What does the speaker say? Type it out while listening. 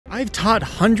I've taught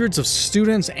hundreds of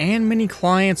students and many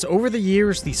clients over the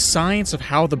years the science of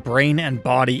how the brain and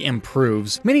body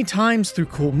improves, many times through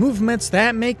cool movements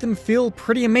that make them feel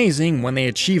pretty amazing when they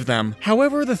achieve them.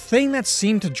 However, the thing that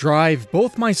seemed to drive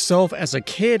both myself as a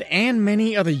kid and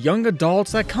many of the young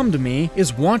adults that come to me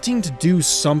is wanting to do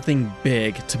something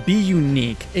big, to be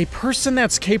unique, a person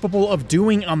that's capable of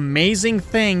doing amazing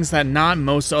things that not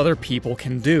most other people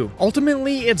can do.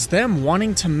 Ultimately, it's them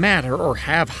wanting to matter or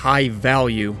have high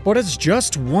value. But as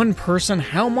just one person,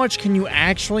 how much can you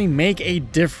actually make a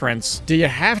difference? Do you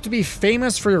have to be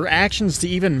famous for your actions to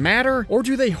even matter, or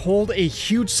do they hold a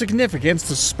huge significance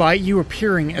despite you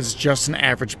appearing as just an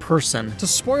average person? To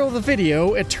spoil the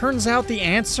video, it turns out the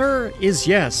answer is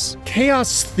yes.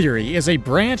 Chaos theory is a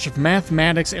branch of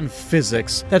mathematics and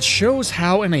physics that shows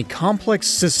how in a complex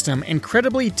system,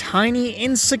 incredibly tiny,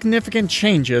 insignificant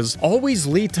changes always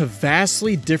lead to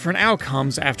vastly different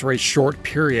outcomes after a short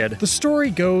period. The story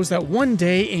goes that one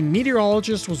day a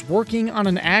meteorologist was working on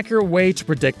an accurate way to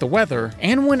predict the weather,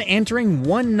 and when entering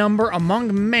one number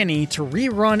among many to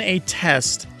rerun a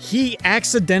test, he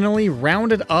accidentally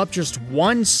rounded up just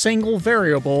one single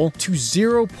variable to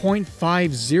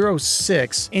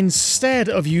 0.506 instead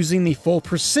of using the full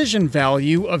precision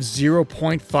value of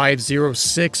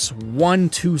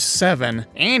 0.506127.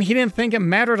 And he didn't think it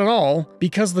mattered at all,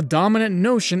 because the dominant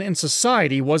notion in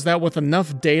society was that with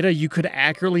enough data you could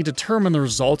accurately determine the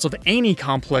results of any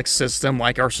complex system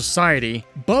like our society.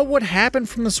 But what happened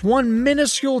from this one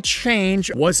minuscule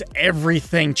change was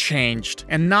everything changed,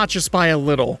 and not just by a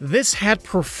little. This had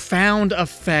profound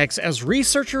effects as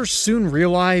researchers soon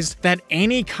realized that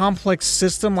any complex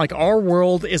system like our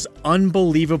world is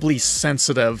unbelievably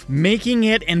sensitive, making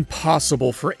it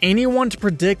impossible for anyone to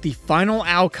predict the final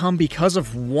outcome because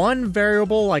of one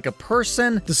variable. Like a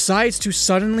person decides to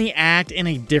suddenly act in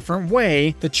a different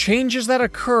way, the changes that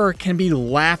occur can be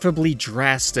laughably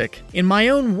drastic. In my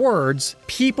own words,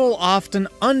 people often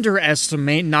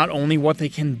underestimate not only what they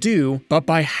can do, but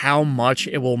by how much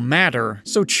it will matter,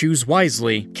 so choose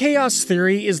wisely. Chaos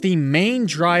theory is the main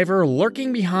driver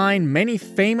lurking behind many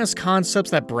famous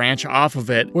concepts that branch off of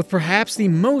it, with perhaps the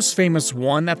most famous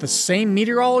one that the same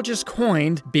meteorologist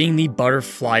coined being the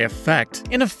butterfly effect.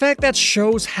 An effect that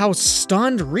shows how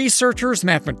stunned researchers,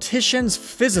 mathematicians,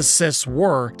 physicists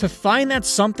were to find that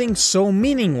something so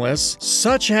meaningless,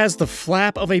 such as the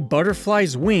flap of a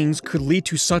butterfly's wings, could lead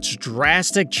to such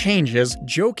drastic changes,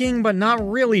 joking but not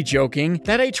really joking,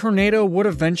 that a tornado would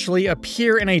eventually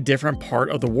appear in a different part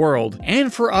of the world.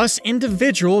 And for us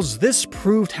individuals, this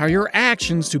proved how your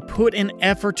actions to put in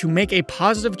effort to make a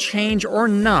positive change or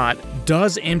not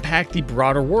does impact the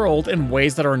broader world in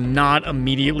ways that are not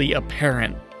immediately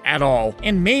apparent at all.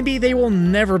 And maybe they will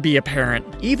never be apparent.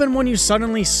 Even when you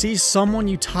suddenly see someone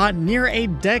you taught near a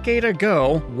decade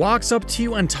ago walks up to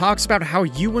you and talks about how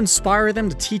you inspire them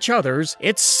to teach others,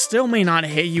 it still may not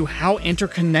hit you how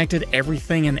interconnected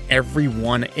everything and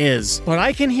everyone is. But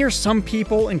I can hear some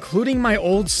people, including my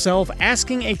old self,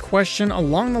 asking a question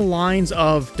along the lines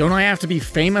of, don't I have to be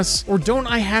famous? Or don't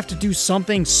I have to do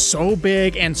something so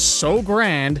big and so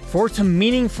grand for it to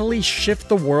meaningfully shift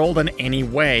the world in any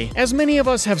way? As many of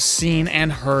us have seen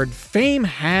and heard, fame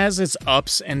has its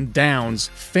ups and downs.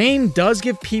 Fame does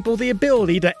give people the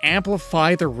ability to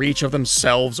amplify the reach of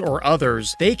themselves or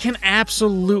others. They can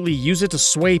absolutely use it to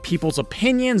sway people's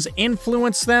opinions,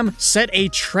 influence them, set a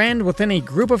trend within a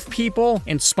group of people,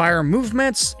 inspire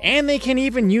movements, and they can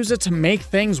even use it to make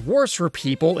things worse for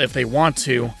people if they want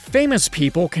to. Famous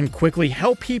people can quickly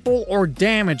help people or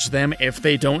damage them if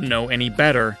they don't know any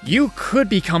better. You could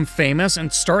become famous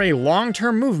and start a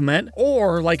long-term movement,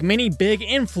 or like many big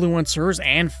influencers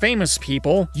and famous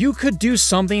people, you could do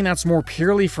something that's more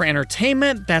purely for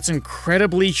entertainment that's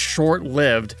incredibly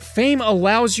short-lived. Fame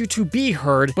allows you to be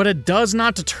heard, but it does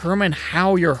not determine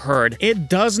how you're heard. It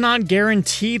does not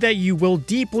guarantee that you will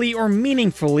deeply or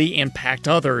meaningfully impact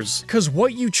others, because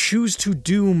what you choose to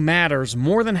do matters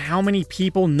more than how many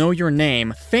people know your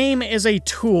name. Fame is a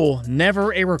tool,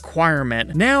 never a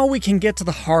requirement. Now we can get to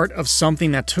the heart of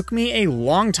something that took me a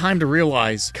long time to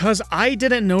realize, because I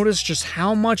didn't notice just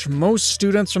how much most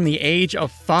students from the age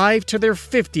of 5 to their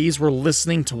 50s were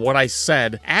listening to what I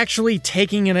said, actually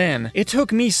taking it in. It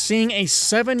took me seeing a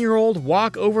 7-year-old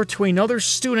walk over to another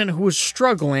student who was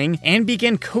struggling and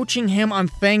begin coaching him on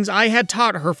things I had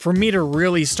taught her for me to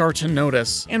really start to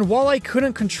notice. And while I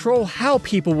couldn't control how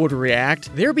people would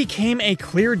react, there became a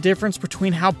clear difference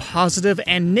between how positive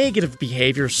and negative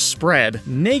behaviors spread.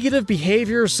 Negative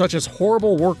behaviors such as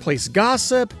horrible workplace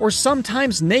gossip or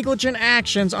sometimes negligent actions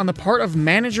actions on the part of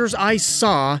managers I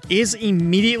saw is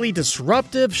immediately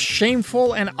disruptive,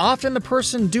 shameful, and often the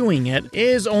person doing it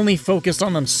is only focused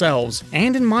on themselves,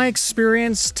 and in my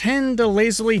experience, tend to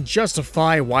lazily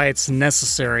justify why it's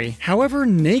necessary. However,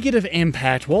 negative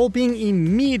impact, while being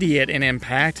immediate in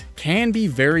impact, can be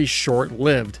very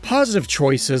short-lived. Positive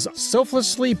choices,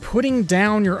 selflessly putting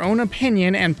down your own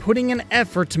opinion and putting an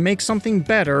effort to make something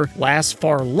better, last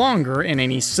far longer in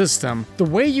any system. The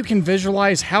way you can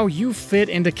visualize how you fit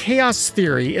into chaos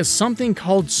theory is something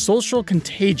called social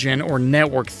contagion or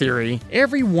network theory.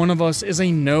 Every one of us is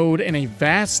a node in a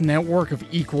vast network of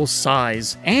equal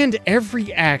size, and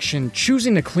every action,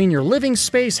 choosing to clean your living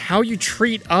space, how you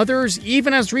treat others,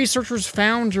 even as researchers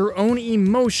found your own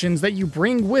emotions that you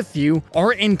bring with you,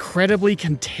 are incredibly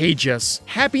contagious.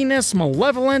 Happiness,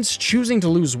 malevolence, choosing to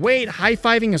lose weight,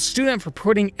 high-fiving a student for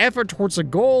putting effort towards a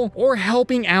goal, or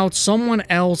helping out someone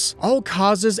else, all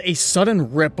causes a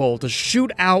sudden ripple to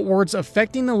shoot outwards,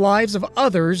 affecting the lives of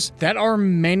others that are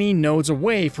many nodes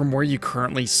away from where you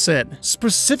currently sit.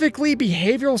 Specifically,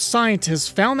 behavioral scientists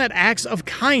found that acts of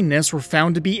kindness were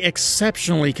found to be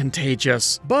exceptionally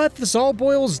contagious. But this all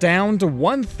boils down to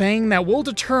one thing that will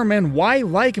determine why,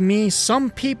 like me, some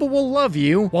people will love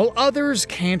you while others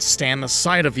can't stand the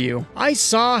sight of you. I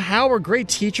saw how a great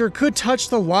teacher could touch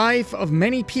the life of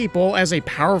many people as a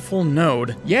powerful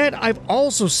node, yet I've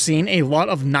also seen a lot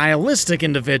of nihilistic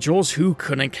individuals who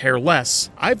couldn't care less.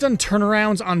 I've done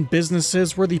turnarounds on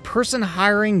businesses where the person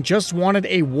hiring just wanted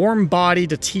a warm body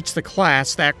to teach the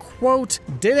class that, quote,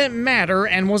 didn't matter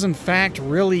and was in fact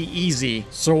really easy.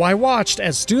 So I watched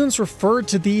as students referred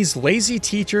to these lazy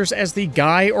teachers as the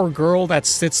guy or girl that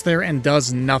sits there and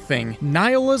does nothing.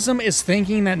 Nihilism is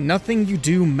thinking that nothing you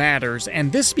do matters,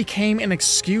 and this became an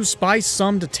excuse by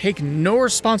some to take no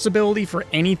responsibility for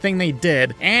anything they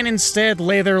did and instead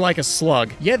lay there like a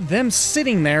slug. Yet them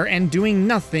sitting there and doing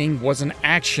nothing was an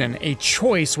action, a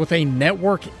choice with a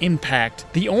network impact.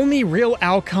 The only real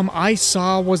outcome I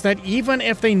saw was that even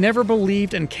if they never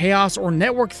believed in chaos or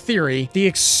network theory, the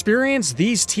experience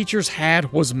these teachers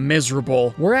had was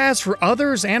miserable. Whereas for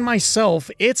others and myself,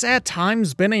 it's at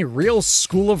times been a real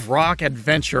School of Rock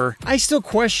adventure. I still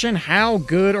question how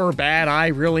good or bad I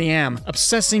really am,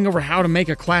 obsessing over how to make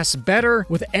a class better,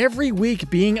 with every week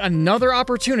being another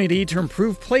opportunity to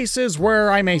improve places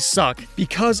where I may suck.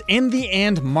 Because in the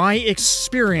end, my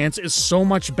experience is so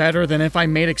much better than if I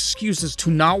made excuses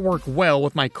to not work well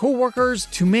with my coworkers,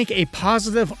 to make a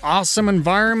positive, awesome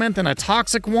environment than a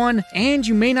toxic one, and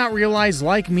you may not realize,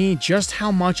 like me, just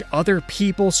how much other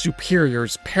people,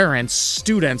 superiors, parents,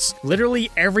 students, literally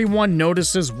everyone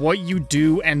notices what you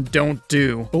do and don't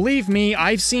do. Believe me,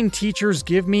 I've seen teachers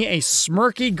give me a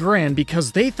smirky grin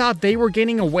because they thought they were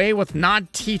getting away with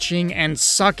not teaching and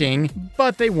sucking,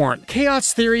 but they weren't.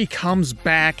 Chaos theory comes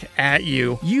back at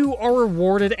you. You are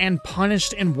rewarded and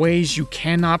punished in ways you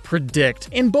cannot predict,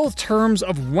 in both terms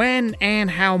of when and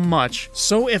how much.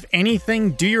 So if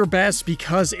anything, do your best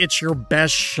because it's your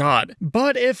best shot.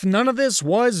 But if none of this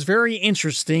was very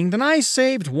interesting, then I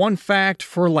saved one fact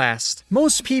for last.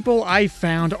 Most people I've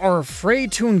found are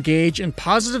afraid to engage in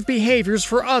positive behaviors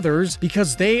for others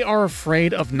because they are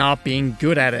afraid of not being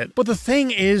good at it. But the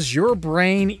thing is, your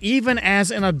brain, even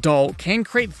as an adult, can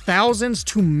create thousands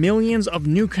to millions of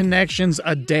new connections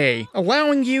a day,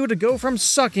 allowing you to go from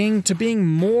sucking to being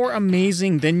more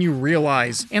amazing than you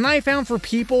realize. And I found for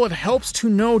people it helps to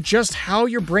know just how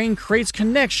your brain creates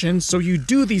connections so you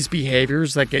do these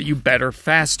behaviors that get you better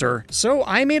faster. So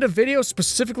I made a video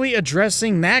specifically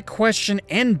addressing that question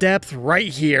in depth right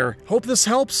here. Hope this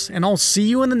helps, and I'll see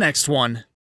you in the next one.